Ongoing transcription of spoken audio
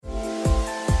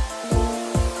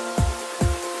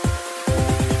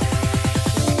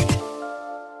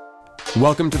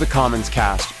Welcome to the Commons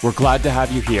Cast. We're glad to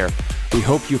have you here. We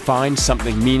hope you find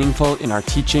something meaningful in our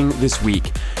teaching this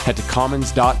week. Head to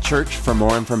commons.church for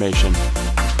more information.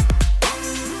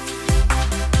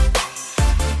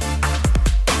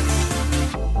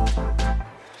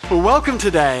 Well, welcome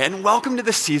today, and welcome to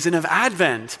the season of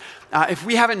Advent. If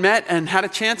we haven't met and had a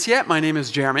chance yet, my name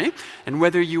is Jeremy, and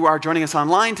whether you are joining us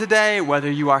online today, whether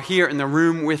you are here in the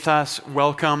room with us,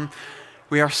 welcome.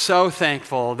 We are so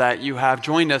thankful that you have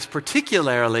joined us,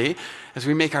 particularly as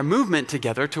we make our movement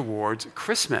together towards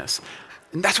Christmas.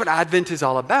 And that's what Advent is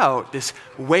all about, this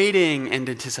waiting and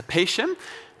anticipation.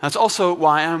 That's also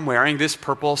why I'm wearing this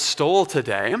purple stole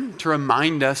today, to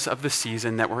remind us of the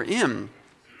season that we're in.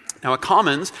 Now, at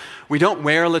Commons, we don't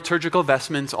wear liturgical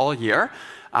vestments all year,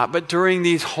 but during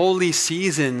these holy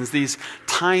seasons, these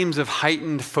times of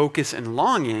heightened focus and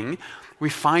longing, we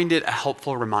find it a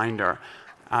helpful reminder.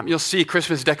 You'll see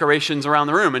Christmas decorations around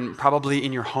the room and probably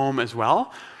in your home as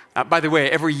well. By the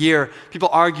way, every year, people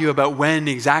argue about when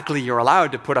exactly you're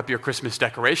allowed to put up your Christmas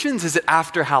decorations. Is it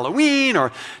after Halloween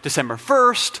or December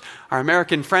 1st? Our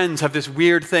American friends have this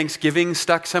weird Thanksgiving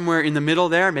stuck somewhere in the middle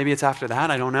there. Maybe it's after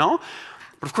that, I don't know.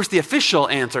 But of course, the official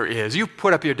answer is you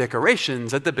put up your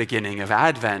decorations at the beginning of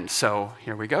Advent. So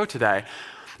here we go today.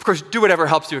 Of course, do whatever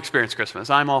helps you experience Christmas.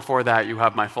 I'm all for that. You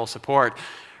have my full support.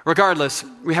 Regardless,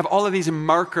 we have all of these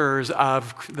markers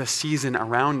of the season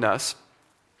around us,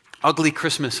 ugly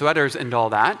Christmas sweaters and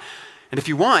all that. And if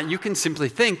you want, you can simply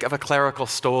think of a clerical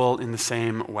stole in the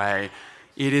same way.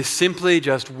 It is simply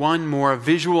just one more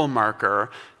visual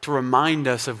marker to remind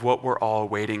us of what we're all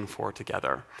waiting for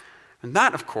together. And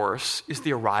that, of course, is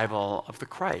the arrival of the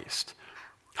Christ.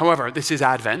 However, this is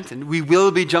Advent, and we will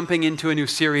be jumping into a new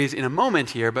series in a moment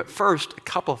here, but first, a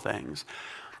couple things.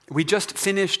 We just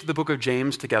finished the book of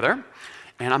James together,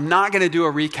 and I'm not going to do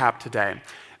a recap today,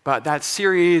 but that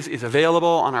series is available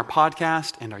on our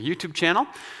podcast and our YouTube channel.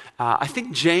 I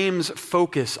think James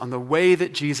focus on the way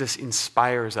that Jesus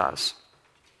inspires us,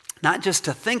 not just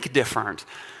to think different,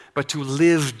 but to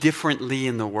live differently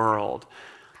in the world,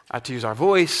 to use our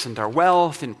voice and our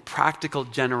wealth in practical,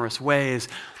 generous ways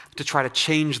to try to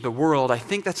change the world. I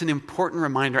think that's an important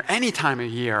reminder any time of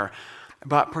year,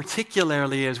 but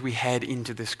particularly as we head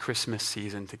into this Christmas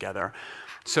season together.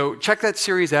 So check that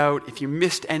series out. If you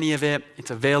missed any of it,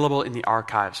 it's available in the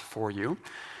archives for you.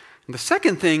 And the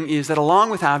second thing is that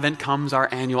along with Advent comes our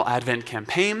annual Advent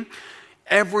campaign.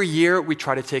 Every year, we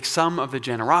try to take some of the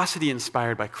generosity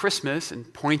inspired by Christmas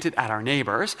and point it at our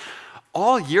neighbors.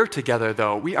 All year together,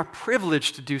 though, we are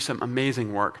privileged to do some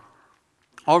amazing work.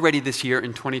 Already this year,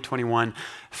 in 2021,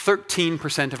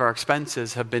 13% of our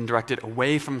expenses have been directed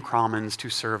away from Commons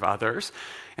to serve others.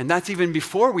 And that's even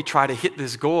before we try to hit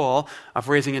this goal of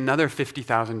raising another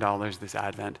 $50,000 this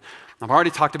Advent. I've already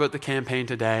talked about the campaign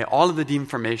today. All of the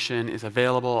information is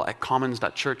available at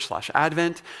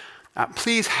commons.church/Advent.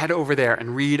 Please head over there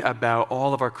and read about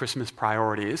all of our Christmas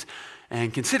priorities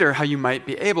and consider how you might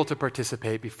be able to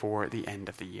participate before the end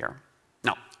of the year.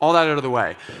 Now, all that out of the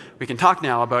way, we can talk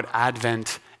now about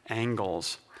Advent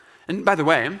angles. And by the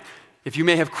way, if you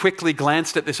may have quickly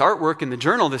glanced at this artwork in the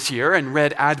journal this year and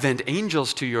read Advent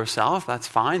angels to yourself, that's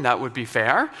fine, that would be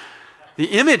fair.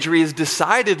 The imagery is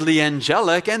decidedly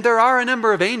angelic, and there are a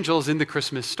number of angels in the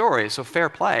Christmas story, so fair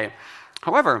play.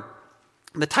 However,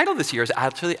 the title this year is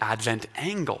actually Advent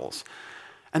Angles.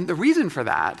 And the reason for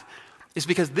that is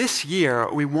because this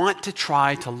year we want to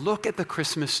try to look at the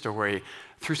Christmas story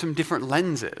through some different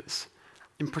lenses,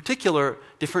 in particular,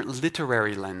 different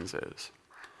literary lenses.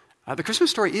 The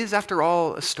Christmas story is, after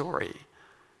all, a story.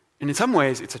 And in some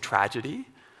ways, it's a tragedy.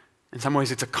 In some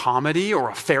ways, it's a comedy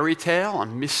or a fairy tale, a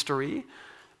mystery.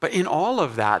 But in all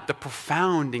of that, the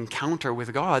profound encounter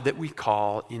with God that we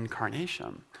call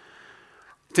incarnation.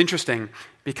 It's interesting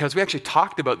because we actually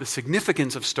talked about the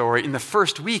significance of story in the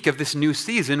first week of this new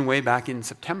season way back in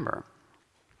September.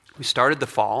 We started the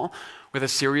fall with a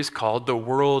series called The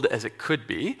World as It Could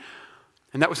Be.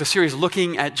 And that was a series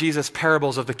looking at Jesus'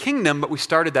 parables of the kingdom, but we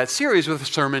started that series with a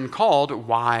sermon called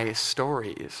Why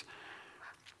Stories?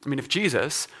 I mean, if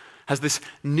Jesus has this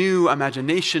new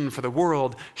imagination for the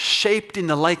world shaped in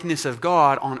the likeness of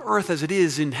God on earth as it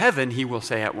is in heaven, he will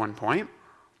say at one point,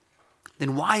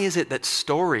 then why is it that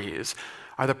stories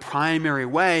are the primary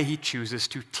way he chooses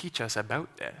to teach us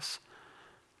about this?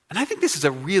 And I think this is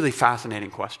a really fascinating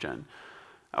question.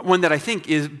 One that I think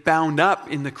is bound up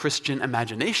in the Christian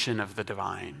imagination of the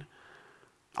divine.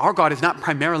 Our God is not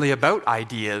primarily about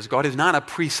ideas. God is not a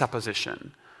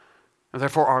presupposition.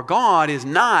 Therefore, our God is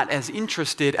not as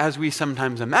interested as we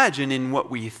sometimes imagine in what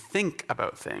we think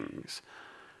about things.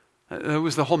 That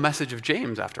was the whole message of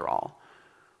James, after all.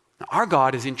 Our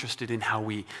God is interested in how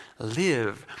we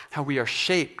live, how we are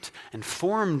shaped and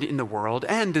formed in the world,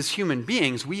 and as human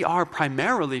beings, we are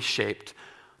primarily shaped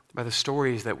by the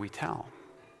stories that we tell.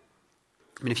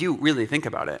 I mean, if you really think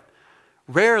about it,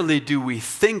 rarely do we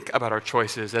think about our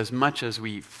choices as much as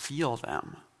we feel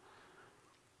them.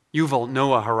 Yuval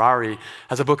Noah Harari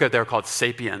has a book out there called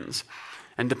Sapiens.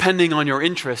 And depending on your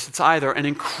interest, it's either an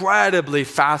incredibly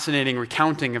fascinating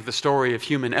recounting of the story of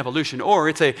human evolution, or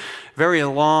it's a very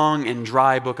long and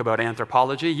dry book about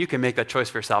anthropology. You can make that choice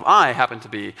for yourself. I happen to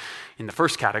be in the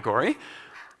first category.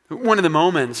 One of the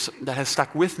moments that has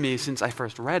stuck with me since I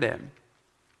first read it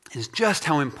is just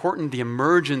how important the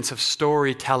emergence of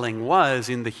storytelling was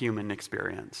in the human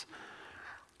experience.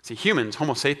 See, humans,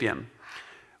 Homo sapien,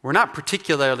 were not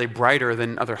particularly brighter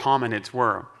than other hominids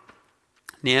were.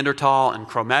 Neanderthal and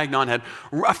Cro-Magnon had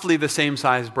roughly the same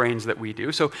size brains that we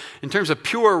do. So in terms of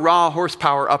pure raw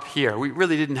horsepower up here, we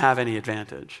really didn't have any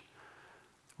advantage.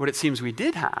 What it seems we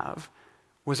did have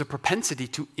was a propensity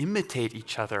to imitate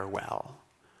each other well.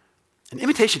 And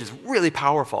imitation is really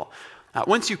powerful.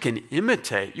 Once you can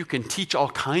imitate, you can teach all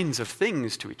kinds of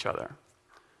things to each other.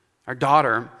 Our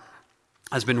daughter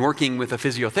has been working with a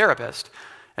physiotherapist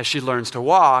as she learns to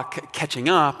walk, catching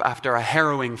up after a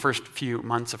harrowing first few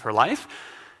months of her life.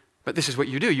 But this is what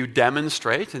you do. You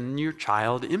demonstrate and your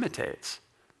child imitates.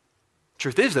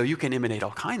 Truth is, though, you can imitate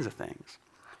all kinds of things.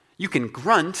 You can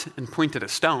grunt and point at a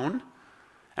stone.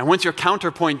 And once your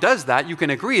counterpoint does that, you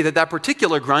can agree that that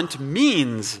particular grunt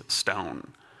means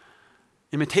stone.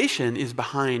 Imitation is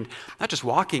behind not just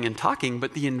walking and talking,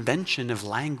 but the invention of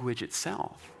language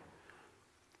itself.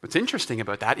 What's interesting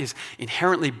about that is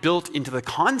inherently built into the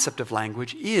concept of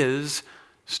language is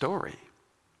story.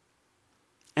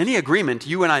 Any agreement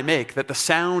you and I make that the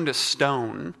sound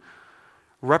stone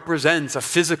represents a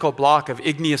physical block of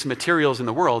igneous materials in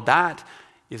the world, that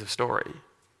is a story.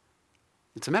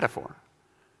 It's a metaphor.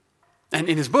 And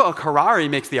in his book, Harari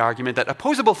makes the argument that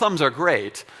opposable thumbs are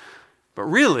great, but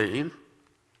really,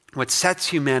 what sets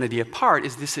humanity apart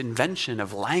is this invention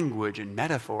of language and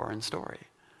metaphor and story.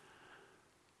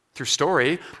 Through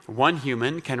story, one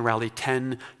human can rally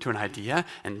 10 to an idea,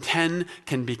 and 10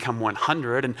 can become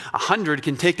 100, and 100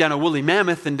 can take down a woolly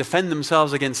mammoth and defend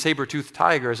themselves against saber-toothed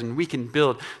tigers, and we can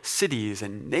build cities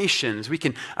and nations. We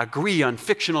can agree on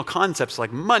fictional concepts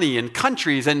like money and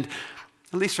countries, and,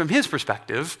 at least from his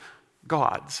perspective,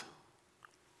 gods.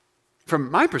 From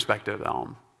my perspective,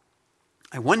 though,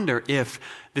 I wonder if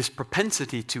this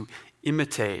propensity to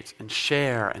imitate and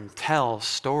share and tell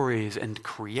stories and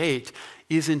create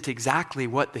isn't exactly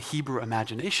what the Hebrew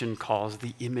imagination calls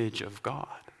the image of God.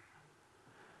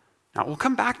 Now, we'll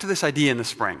come back to this idea in the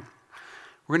spring.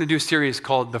 We're going to do a series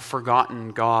called The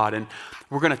Forgotten God, and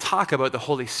we're going to talk about the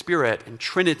Holy Spirit and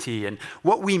Trinity and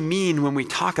what we mean when we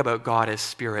talk about God as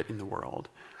Spirit in the world.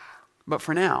 But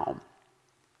for now,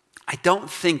 I don't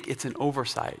think it's an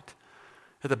oversight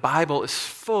that the Bible is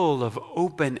full of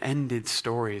open-ended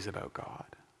stories about God.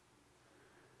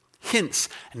 Hints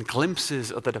and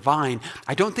glimpses of the divine.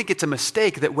 I don't think it's a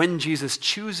mistake that when Jesus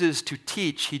chooses to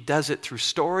teach, he does it through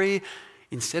story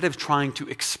instead of trying to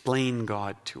explain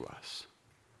God to us.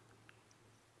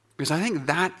 Because I think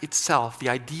that itself, the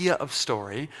idea of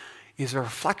story, is a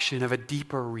reflection of a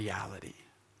deeper reality.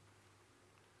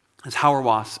 As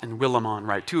Hauerwas and Willimon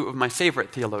write, two of my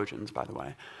favorite theologians, by the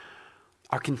way,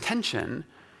 our contention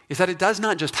is that it does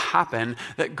not just happen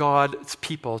that God's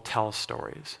people tell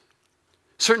stories.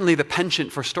 Certainly the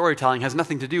penchant for storytelling has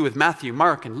nothing to do with Matthew,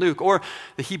 Mark, and Luke, or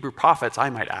the Hebrew prophets, I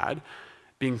might add,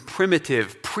 being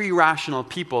primitive, pre-rational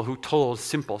people who told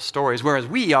simple stories, whereas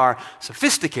we are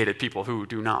sophisticated people who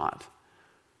do not.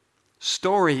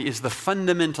 Story is the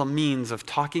fundamental means of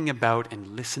talking about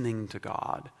and listening to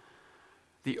God.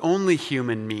 The only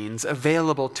human means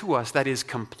available to us that is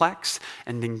complex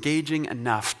and engaging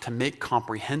enough to make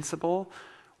comprehensible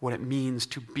what it means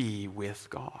to be with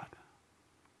God.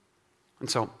 And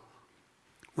so,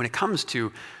 when it comes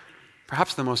to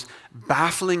perhaps the most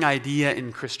baffling idea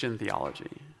in Christian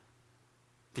theology,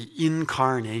 the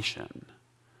incarnation,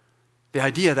 the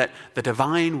idea that the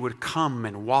divine would come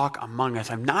and walk among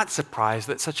us, I'm not surprised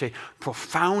that such a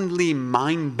profoundly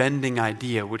mind-bending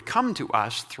idea would come to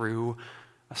us through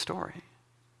a story.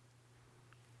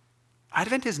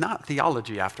 Advent is not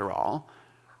theology, after all.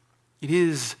 It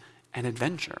is an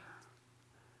adventure.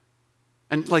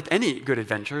 And like any good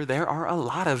adventure, there are a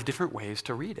lot of different ways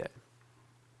to read it.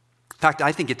 In fact,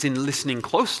 I think it's in listening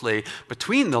closely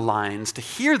between the lines to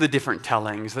hear the different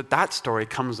tellings that story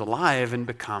comes alive and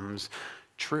becomes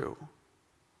true.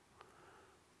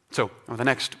 So, over the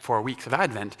next 4 weeks of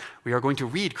Advent, we are going to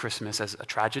read Christmas as a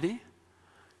tragedy,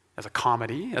 as a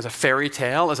comedy, as a fairy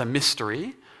tale, as a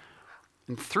mystery.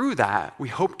 And through that, we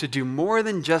hope to do more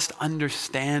than just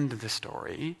understand the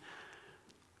story.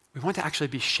 We want to actually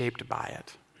be shaped by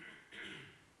it.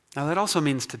 Now, that also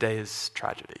means today's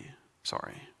tragedy.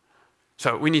 Sorry.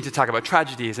 So we need to talk about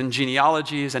tragedies and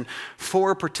genealogies and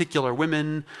 4 particular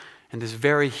women and this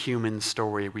very human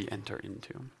story we enter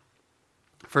into.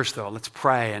 First, though, let's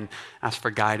pray and ask for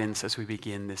guidance as we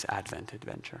begin this Advent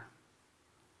adventure.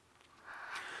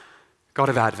 God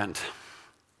of Advent,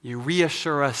 you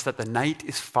reassure us that the night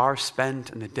is far spent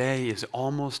and the day is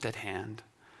almost at hand.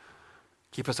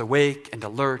 Keep us awake and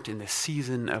alert in this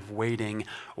season of waiting,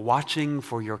 watching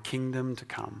for your kingdom to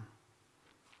come,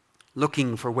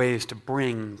 looking for ways to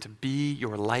be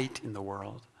your light in the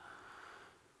world.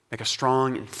 Make us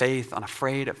strong in faith,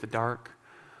 unafraid of the dark,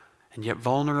 and yet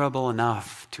vulnerable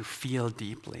enough to feel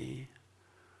deeply,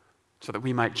 so that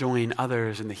we might join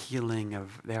others in the healing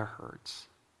of their hurts.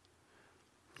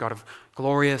 God of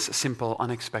glorious, simple,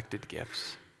 unexpected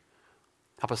gifts,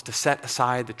 help us to set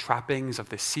aside the trappings of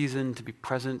this season to be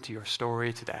present to your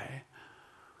story today,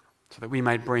 so that we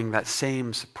might bring that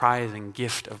same surprising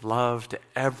gift of love to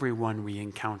everyone we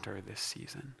encounter this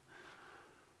season.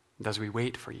 And as we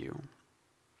wait for you,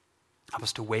 help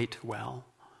us to wait well,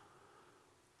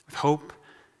 with hope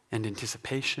and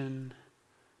anticipation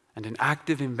and an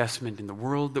active investment in the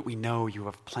world that we know you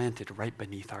have planted right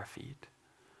beneath our feet.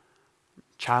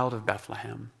 Child of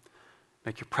Bethlehem,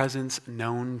 make your presence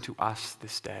known to us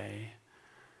this day.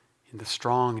 In the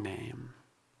strong name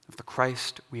of the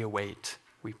Christ we await,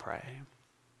 we pray.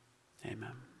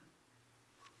 Amen.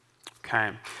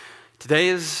 Okay, today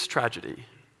is tragedy.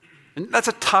 And that's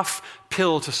a tough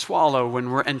pill to swallow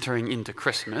when we're entering into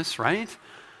Christmas, right?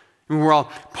 And we're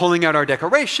all pulling out our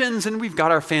decorations and we've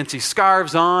got our fancy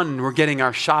scarves on and we're getting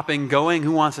our shopping going.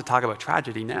 Who wants to talk about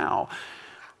tragedy now?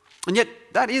 And yet,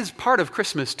 that is part of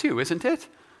Christmas too, isn't it?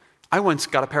 I once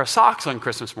got a pair of socks on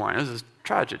Christmas morning. This is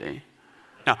tragedy.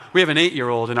 Now, we have an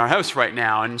 8-year-old in our house right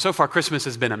now, and so far Christmas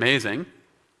has been amazing.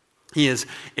 He is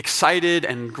excited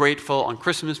and grateful on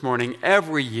Christmas morning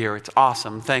every year. It's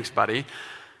awesome. Thanks, buddy.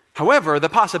 However, the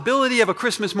possibility of a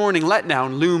Christmas morning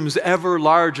letdown looms ever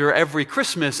larger every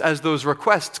Christmas as those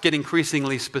requests get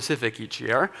increasingly specific each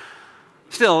year.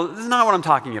 Still, this is not what I'm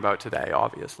talking about today,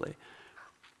 obviously.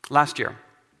 Last year,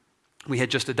 we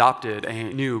had just adopted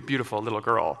a new, beautiful little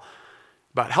girl,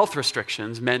 but health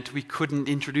restrictions meant we couldn't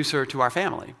introduce her to our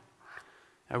family.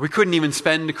 We couldn't even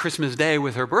spend Christmas Day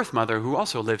with her birth mother, who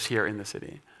also lives here in the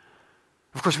city.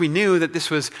 Of course, we knew that this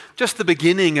was just the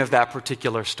beginning of that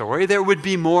particular story. There would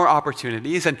be more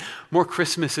opportunities and more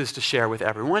Christmases to share with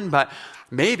everyone, but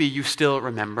maybe you still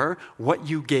remember what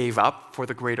you gave up for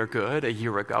the greater good a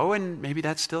year ago, and maybe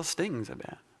that still stings a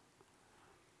bit.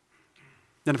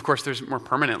 Then, of course, there's more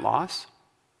permanent loss.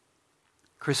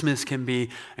 Christmas can be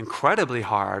incredibly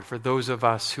hard for those of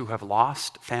us who have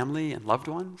lost family and loved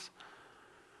ones,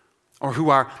 or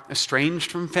who are estranged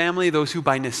from family, those who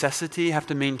by necessity have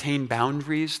to maintain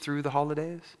boundaries through the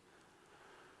holidays.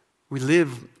 We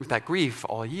live with that grief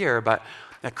all year, but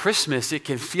at Christmas, it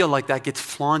can feel like that gets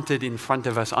flaunted in front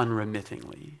of us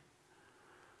unremittingly.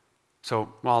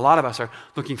 So while a lot of us are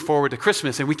looking forward to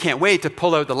Christmas and we can't wait to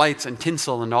pull out the lights and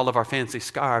tinsel and all of our fancy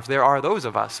scarves, there are those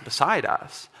of us beside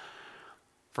us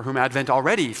for whom Advent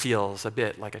already feels a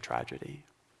bit like a tragedy.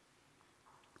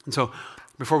 And so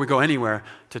before we go anywhere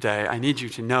today, I need you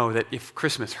to know that if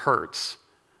Christmas hurts,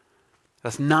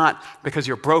 that's not because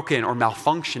you're broken or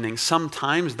malfunctioning.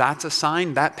 Sometimes that's a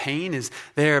sign that pain is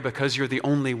there because you're the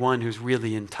only one who's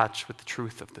really in touch with the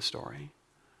truth of the story.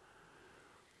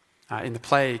 In the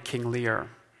play King Lear,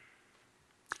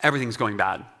 everything's going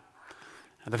bad.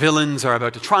 The villains are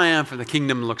about to triumph and the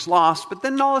kingdom looks lost, but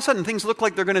then all of a sudden things look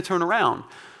like they're going to turn around.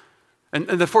 And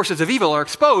the forces of evil are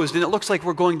exposed and it looks like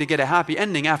we're going to get a happy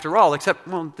ending after all, except,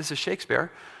 well, this is Shakespeare.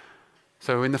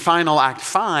 So in the final Act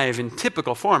 5, in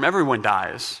typical form, everyone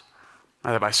dies.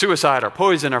 Either by suicide or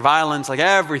poison or violence, like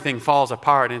everything falls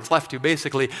apart and it's left to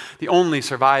basically the only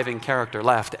surviving character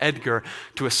left, Edgar,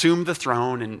 to assume the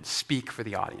throne and speak for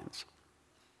the audience.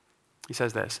 He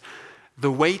says this, "The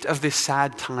weight of this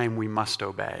sad time we must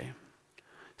obey.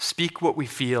 Speak what we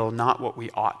feel, not what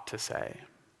we ought to say."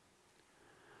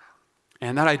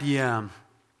 And that idea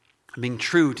of being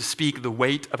true to speak the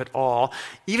weight of it all,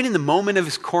 even in the moment of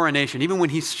his coronation, even when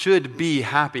he should be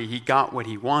happy, he got what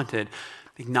he wanted,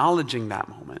 acknowledging that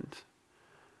moment,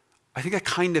 I think that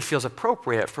kind of feels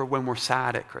appropriate for when we're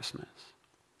sad at Christmas.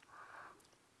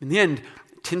 In the end,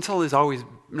 tinsel is always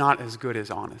not as good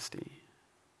as honesty.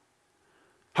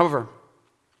 However,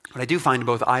 what I do find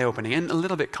both eye-opening and a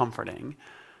little bit comforting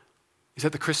is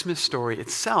that the Christmas story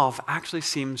itself actually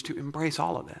seems to embrace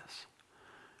all of this.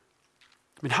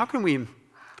 I mean, how can we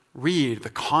read the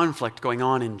conflict going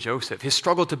on in Joseph, his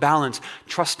struggle to balance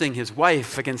trusting his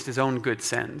wife against his own good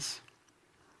sense,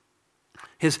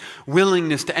 his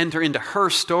willingness to enter into her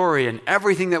story and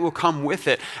everything that will come with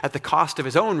it at the cost of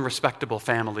his own respectable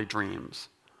family dreams,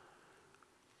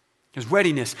 his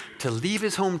readiness to leave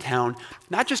his hometown,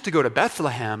 not just to go to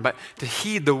Bethlehem, but to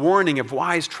heed the warning of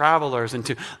wise travelers and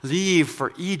to leave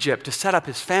for Egypt to set up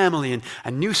his family in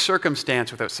a new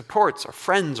circumstance without supports or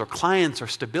friends or clients or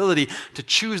stability, to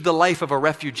choose the life of a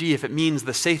refugee if it means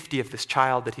the safety of this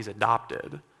child that he's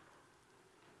adopted,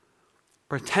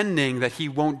 pretending that he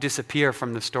won't disappear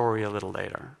from the story a little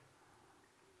later,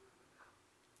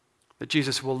 that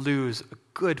Jesus will lose a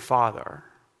good father,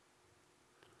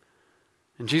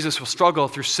 and Jesus will struggle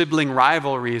through sibling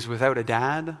rivalries without a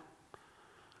dad,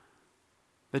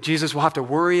 that Jesus will have to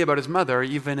worry about his mother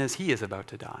even as he is about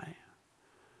to die.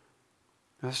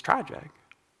 That's tragic.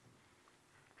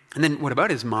 And then what about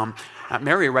his mom?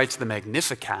 Mary writes the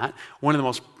Magnificat, one of the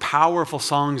most powerful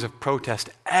songs of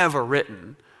protest ever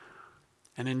written,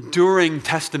 an enduring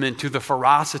testament to the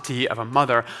ferocity of a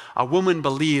mother. A woman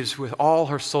believes with all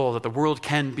her soul that the world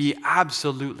can be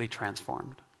absolutely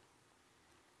transformed.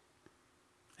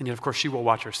 And yet, of course, she will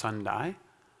watch her son die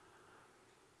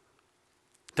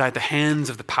at the hands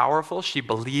of the powerful she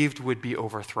believed would be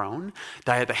overthrown,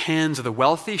 die at the hands of the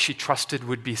wealthy she trusted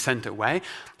would be sent away.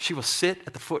 She will sit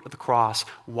at the foot of the cross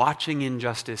watching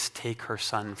injustice take her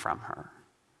son from her.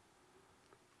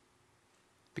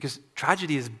 Because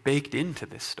tragedy is baked into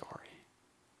this story.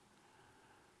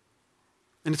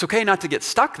 And it's okay not to get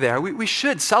stuck there. We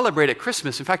should celebrate at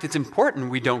Christmas. In fact, it's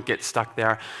important we don't get stuck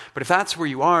there. But if that's where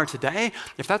you are today,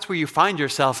 if that's where you find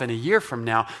yourself in a year from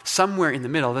now, somewhere in the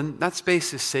middle, then that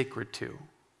space is sacred too.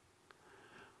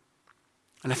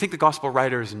 And I think the gospel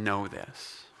writers know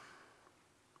this.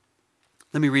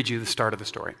 Let me read you the start of the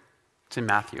story. It's in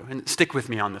Matthew. And stick with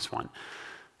me on this one.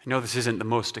 I know this isn't the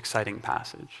most exciting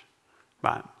passage,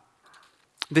 but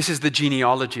this is the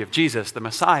genealogy of Jesus, the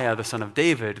Messiah, the son of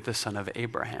David, the son of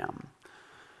Abraham.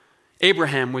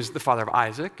 Abraham was the father of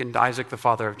Isaac, and Isaac the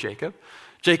father of Jacob.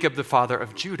 Jacob the father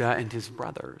of Judah and his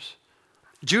brothers.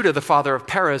 Judah the father of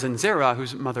Perez and Zerah,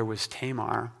 whose mother was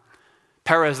Tamar.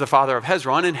 Perez the father of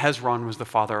Hezron, and Hezron was the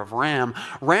father of Ram.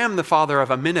 Ram the father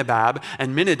of Amminadab,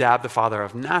 and Minadab the father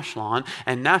of Nahshon,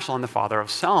 and Nahshon the father of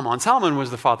Salmon. Salmon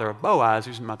was the father of Boaz,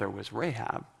 whose mother was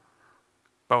Rahab.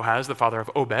 Boaz, the father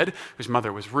of Obed, whose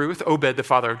mother was Ruth. Obed, the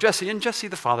father of Jesse, and Jesse,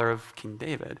 the father of King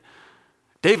David.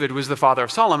 David was the father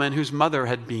of Solomon, whose mother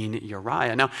had been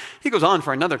Uriah. Now, he goes on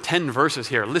for another 10 verses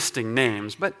here, listing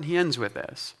names, but he ends with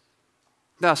this.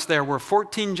 Thus, there were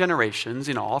 14 generations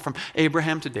in all, from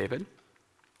Abraham to David,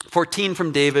 14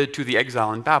 from David to the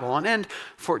exile in Babylon, and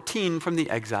 14 from the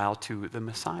exile to the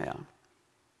Messiah.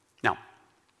 Now,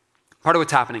 part of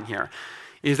what's happening here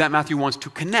is that Matthew wants to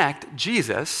connect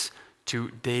Jesus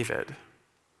to David.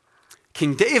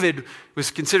 King David was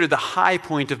considered the high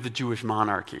point of the Jewish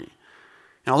monarchy.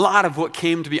 And a lot of what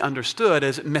came to be understood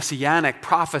as messianic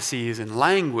prophecies and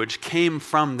language came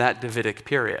from that Davidic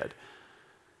period.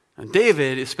 And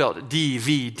David is spelled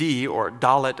D-V-D, or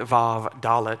Dalet Vav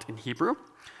Dalet in Hebrew,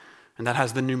 and that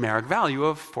has the numeric value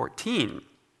of 14.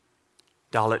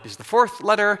 Dalet is the 4th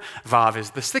letter, Vav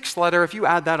is the 6th letter. If you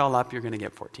add that all up, you're going to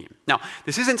get 14. Now,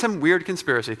 this isn't some weird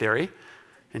conspiracy theory.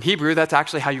 In Hebrew, that's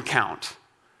actually how you count.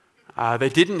 They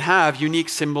didn't have unique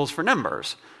symbols for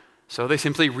numbers, so they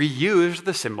simply reused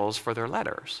the symbols for their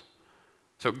letters.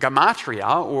 So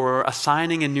gematria, or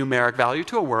assigning a numeric value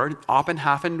to a word, often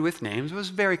happened with names, was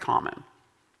very common.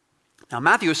 Now,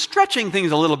 Matthew is stretching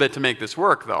things a little bit to make this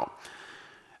work, though.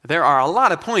 There are a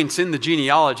lot of points in the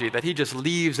genealogy that he just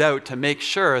leaves out to make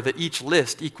sure that each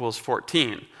list equals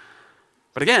 14.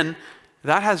 But again,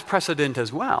 that has precedent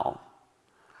as well.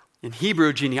 In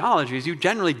Hebrew genealogies, you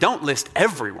generally don't list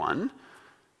everyone.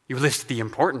 You list the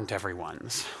important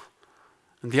everyones.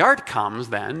 And the art comes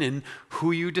then in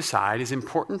who you decide is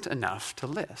important enough to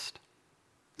list.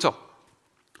 So,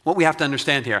 what we have to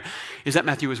understand here is that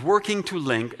Matthew is working to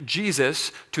link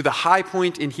Jesus to the high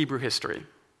point in Hebrew history.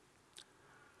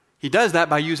 He does that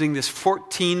by using this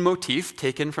 14 motif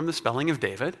taken from the spelling of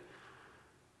David.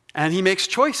 And he makes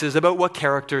choices about what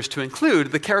characters to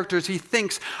include. The characters he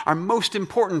thinks are most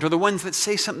important, or the ones that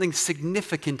say something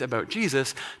significant about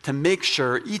Jesus, to make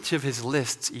sure each of his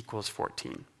lists equals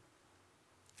 14.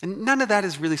 And none of that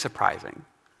is really surprising.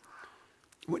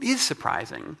 What is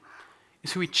surprising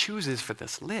is who he chooses for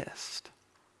this list.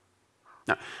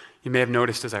 Now, you may have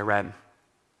noticed as I read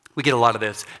We get a lot of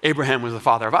this. Abraham was the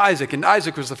father of Isaac, and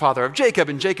Isaac was the father of Jacob,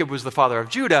 and Jacob was the father of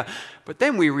Judah. But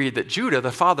then we read that Judah,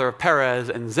 the father of Perez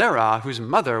and Zerah, whose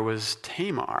mother was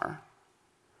Tamar.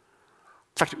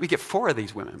 In fact, we get 4 of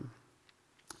these women: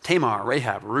 Tamar,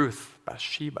 Rahab, Ruth,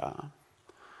 Bathsheba.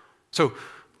 So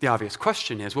the obvious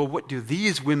question is, well, what do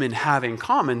these women have in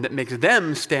common that makes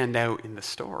them stand out in the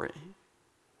story?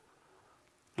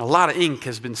 A lot of ink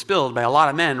has been spilled by a lot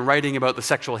of men writing about the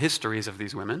sexual histories of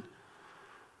these women.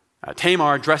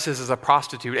 Tamar dresses as a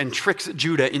prostitute and tricks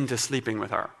Judah into sleeping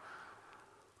with her.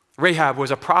 Rahab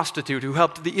was a prostitute who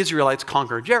helped the Israelites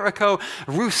conquer Jericho.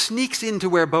 Ruth sneaks into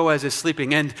where Boaz is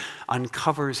sleeping and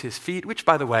uncovers his feet, which,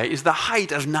 by the way, is the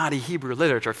height of naughty Hebrew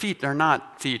literature. Feet are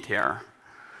not feet here.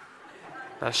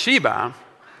 Bathsheba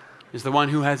is the one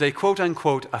who has a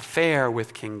quote-unquote affair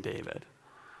with King David.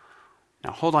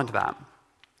 Now, hold on to that.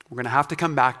 We're going to have to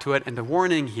come back to it, and the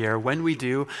warning here, when we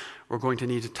do, we're going to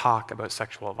need to talk about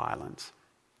sexual violence.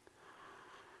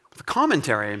 The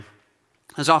commentary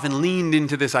has often leaned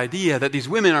into this idea that these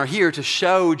women are here to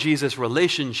show Jesus'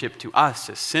 relationship to us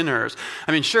as sinners.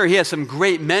 I mean, sure, he has some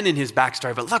great men in his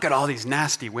backstory, but look at all these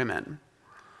nasty women.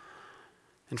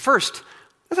 And first,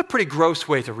 that's a pretty gross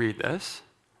way to read this.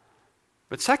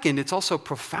 But second, it's also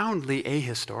profoundly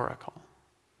ahistorical.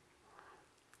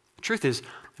 The truth is,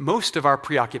 most of our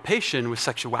preoccupation with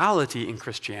sexuality in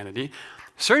Christianity,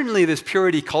 certainly this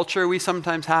purity culture we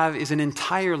sometimes have, is an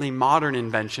entirely modern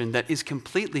invention that is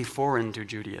completely foreign to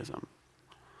Judaism.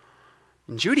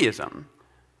 In Judaism,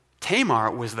 Tamar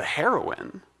was the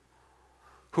heroine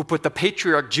who put the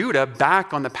patriarch Judah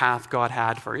back on the path God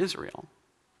had for Israel.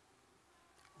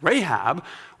 Rahab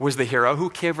was the hero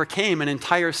who overcame an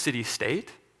entire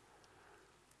city-state.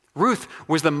 Ruth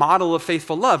was the model of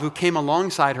faithful love who came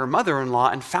alongside her mother-in-law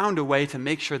and found a way to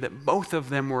make sure that both of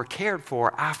them were cared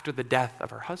for after the death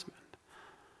of her husband.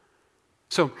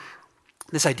 So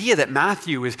this idea that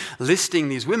Matthew is listing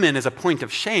these women as a point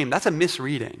of shame, that's a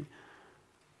misreading.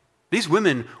 These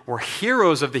women were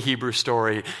heroes of the Hebrew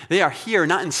story. They are here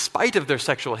not in spite of their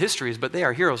sexual histories, but they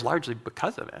are heroes largely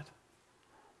because of it.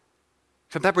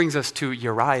 So that brings us to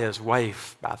Uriah's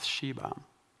wife, Bathsheba.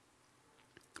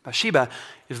 Bathsheba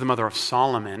is the mother of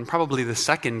Solomon, probably the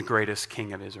second greatest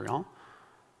king of Israel.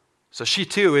 So she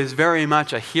too is very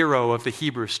much a hero of the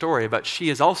Hebrew story, but she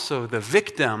is also the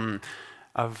victim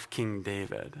of King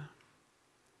David.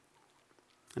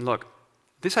 And look,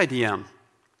 this idea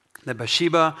that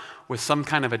Bathsheba was some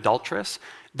kind of adulteress,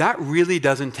 that really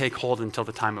doesn't take hold until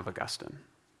the time of Augustine.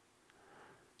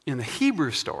 In the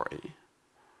Hebrew story,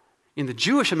 in the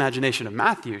Jewish imagination of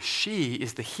Matthew, she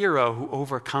is the hero who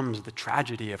overcomes the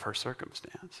tragedy of her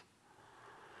circumstance.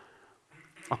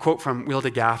 A quote from Wilda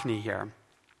Gaffney here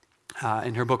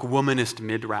in her book, Womanist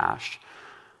Midrash.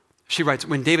 She writes,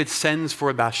 when David sends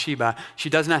for Bathsheba, she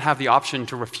does not have the option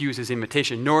to refuse his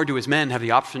invitation, nor do his men have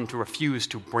the option to refuse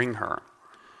to bring her.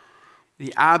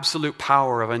 The absolute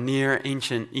power of a near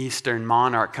ancient Eastern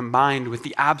monarch combined with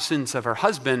the absence of her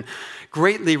husband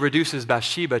greatly reduces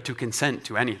Bathsheba to consent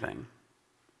to anything.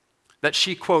 That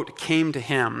she, quote, came to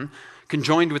him,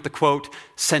 conjoined with the, quote,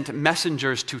 sent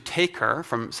messengers to take her,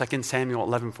 from 2 Samuel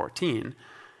 11:14,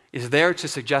 is there to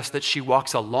suggest that she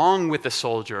walks along with the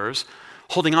soldiers,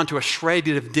 holding on to a shred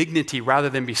of dignity rather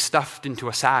than be stuffed into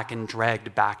a sack and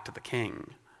dragged back to the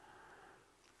king.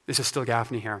 This is still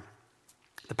Gaffney here.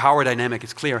 The power dynamic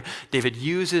is clear. David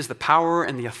uses the power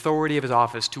and the authority of his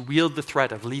office to wield the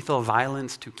threat of lethal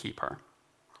violence to keep her.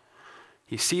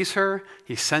 He sees her,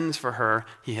 he sends for her,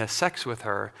 he has sex with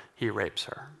her, he rapes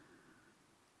her.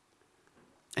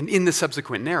 And in the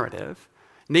subsequent narrative,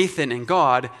 Nathan and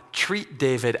God treat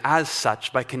David as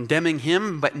such by condemning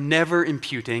him but never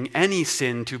imputing any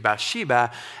sin to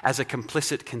Bathsheba as a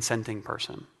complicit consenting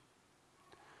person.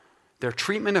 Their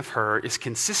treatment of her is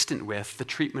consistent with the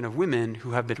treatment of women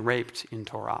who have been raped in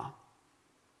Torah.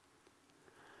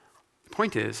 The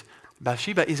point is,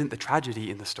 Bathsheba isn't the tragedy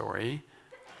in the story.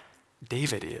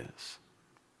 David is.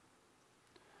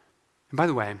 And by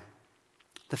the way,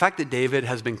 the fact that David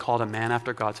has been called a man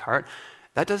after God's heart,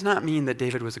 that does not mean that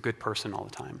David was a good person all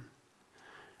the time.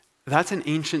 That's an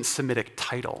ancient Semitic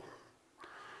title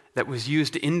that was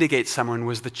used to indicate someone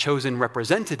was the chosen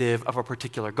representative of a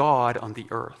particular god on the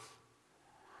earth.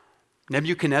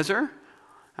 Nebuchadnezzar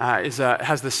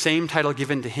has the same title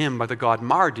given to him by the god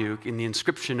Marduk in the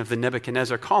inscription of the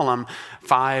Nebuchadnezzar column,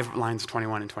 5 lines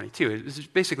 21 and 22. It's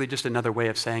basically just another way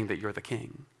of saying that you're the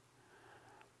king.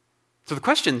 So the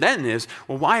question then is,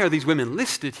 well, why are these women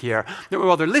listed here?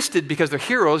 Well, they're listed because they're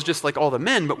heroes just like all the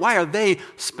men, but why are they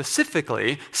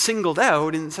specifically singled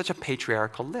out in such a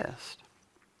patriarchal list?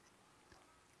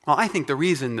 Well, I think the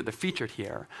reason that they're featured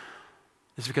here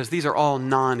is because these are all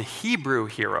non-Hebrew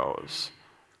heroes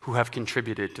who have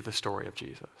contributed to the story of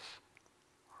Jesus.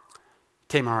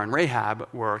 Tamar and Rahab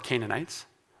were Canaanites.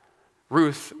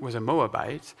 Ruth was a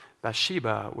Moabite.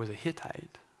 Bathsheba was a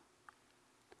Hittite.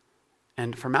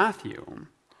 And for Matthew,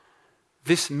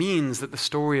 this means that the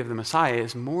story of the Messiah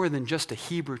is more than just a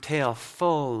Hebrew tale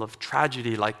full of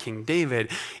tragedy like King David.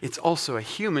 It's also a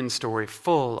human story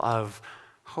full of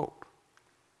hope.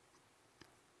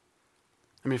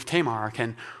 I mean, if Tamar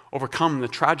can overcome the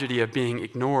tragedy of being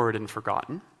ignored and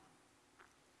forgotten,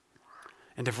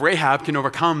 and if Rahab can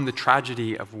overcome the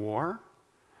tragedy of war,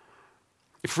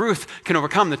 if Ruth can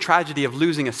overcome the tragedy of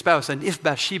losing a spouse, and if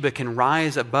Bathsheba can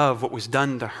rise above what was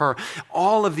done to her,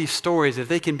 all of these stories, if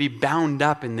they can be bound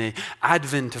up in the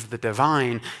advent of the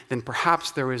divine, then perhaps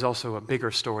there is also a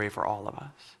bigger story for all of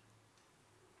us.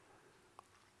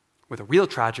 With a real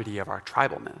tragedy of our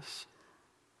tribalness,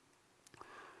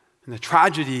 and the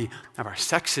tragedy of our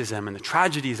sexism, and the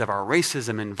tragedies of our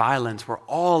racism and violence, where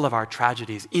all of our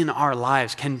tragedies in our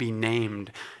lives can be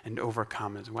named and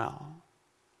overcome as well.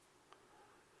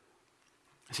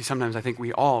 See, sometimes I think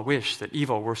we all wish that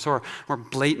evil were more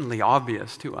blatantly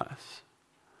obvious to us.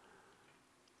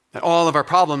 That all of our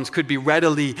problems could be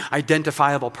readily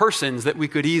identifiable persons that we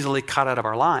could easily cut out of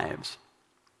our lives.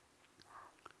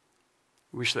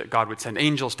 We wish that God would send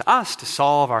angels to us to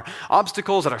solve our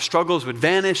obstacles, that our struggles would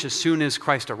vanish as soon as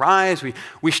Christ arrives. We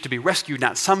wish to be rescued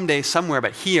not someday, somewhere,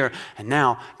 but here and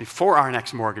now, before our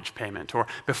next mortgage payment, or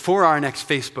before our next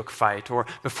Facebook fight, or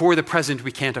before the present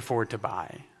we can't afford to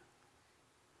buy.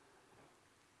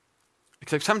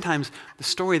 Except sometimes the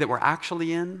story that we're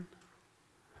actually in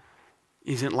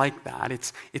isn't like that.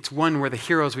 It's one where the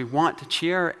heroes we want to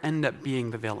cheer end up being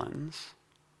the villains.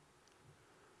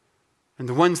 And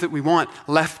the ones that we want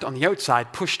left on the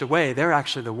outside, pushed away, they're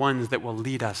actually the ones that will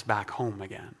lead us back home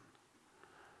again.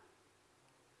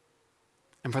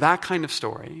 And for that kind of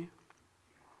story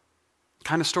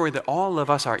that all of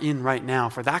us are in right now,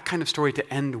 for that kind of story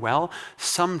to end well,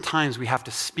 sometimes we have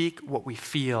to speak what we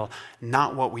feel,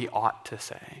 not what we ought to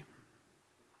say.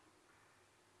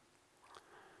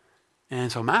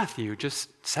 And so Matthew just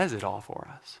says it all for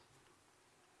us.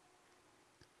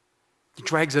 He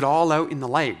drags it all out in the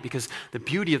light, because the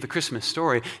beauty of the Christmas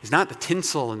story is not the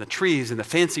tinsel and the trees and the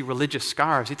fancy religious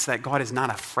scarves. It's that God is not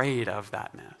afraid of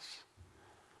that mess,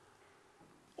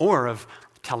 or of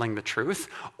telling the truth,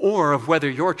 or of whether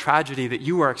your tragedy that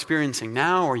you are experiencing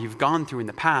now or you've gone through in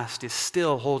the past is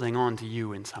still holding on to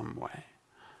you in some way.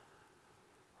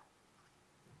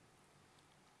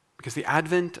 Because the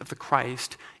advent of the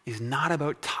Christ is not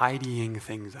about tidying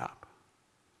things up.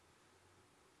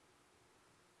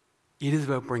 It is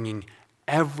about bringing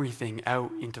everything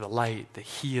out into the light that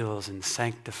heals and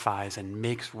sanctifies and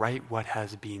makes right what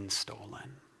has been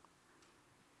stolen.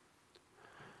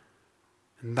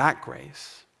 And that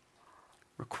grace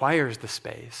requires the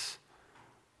space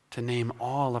to name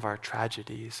all of our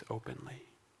tragedies openly.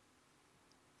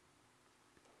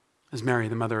 As Mary,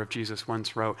 the mother of Jesus,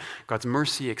 once wrote, God's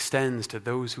mercy extends to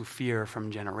those who fear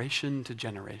from generation to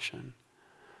generation.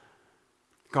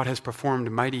 God has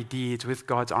performed mighty deeds. With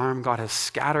God's arm, God has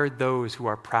scattered those who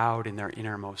are proud in their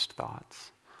innermost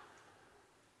thoughts.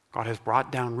 God has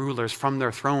brought down rulers from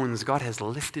their thrones. God has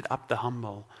lifted up the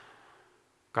humble.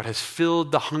 God has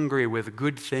filled the hungry with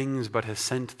good things, but has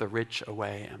sent the rich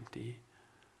away empty.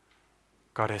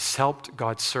 God has helped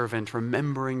God's servant,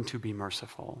 remembering to be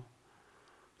merciful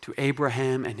to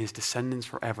Abraham and his descendants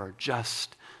forever,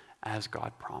 just as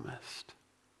God promised.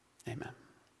 Amen.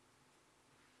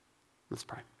 Let's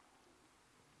pray.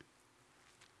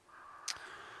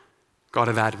 God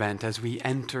of Advent, as we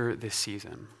enter this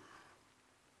season,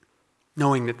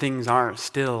 knowing that things are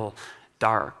still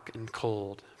dark and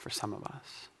cold for some of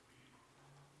us,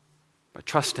 but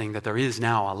trusting that there is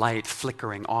now a light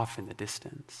flickering off in the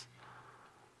distance,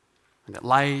 and that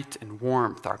light and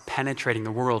warmth are penetrating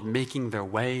the world, making their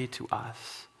way to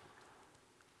us,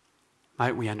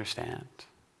 might we understand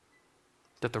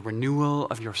that the renewal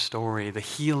of your story, the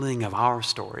healing of our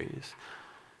stories,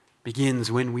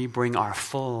 begins when we bring our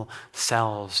full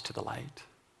selves to the light.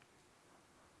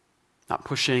 Not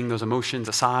pushing those emotions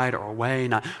aside or away,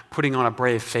 not putting on a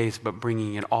brave face, but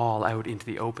bringing it all out into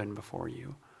the open before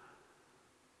you.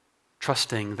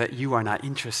 Trusting that you are not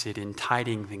interested in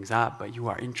tidying things up, but you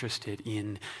are interested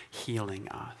in healing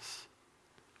us.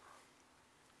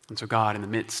 And so God, in the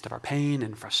midst of our pain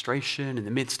and frustration, in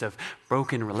the midst of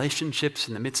broken relationships,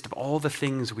 in the midst of all the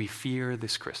things we fear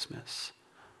this Christmas,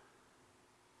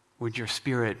 would your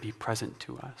Spirit be present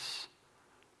to us,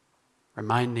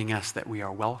 reminding us that we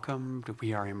are welcomed,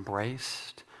 we are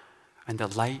embraced, And the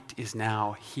light is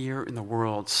now here in the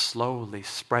world, slowly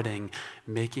spreading,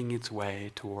 making its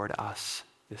way toward us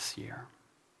this year.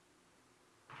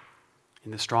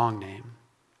 In the strong name,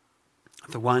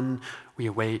 the one we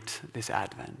await this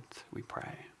Advent, we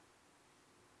pray.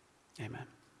 Amen.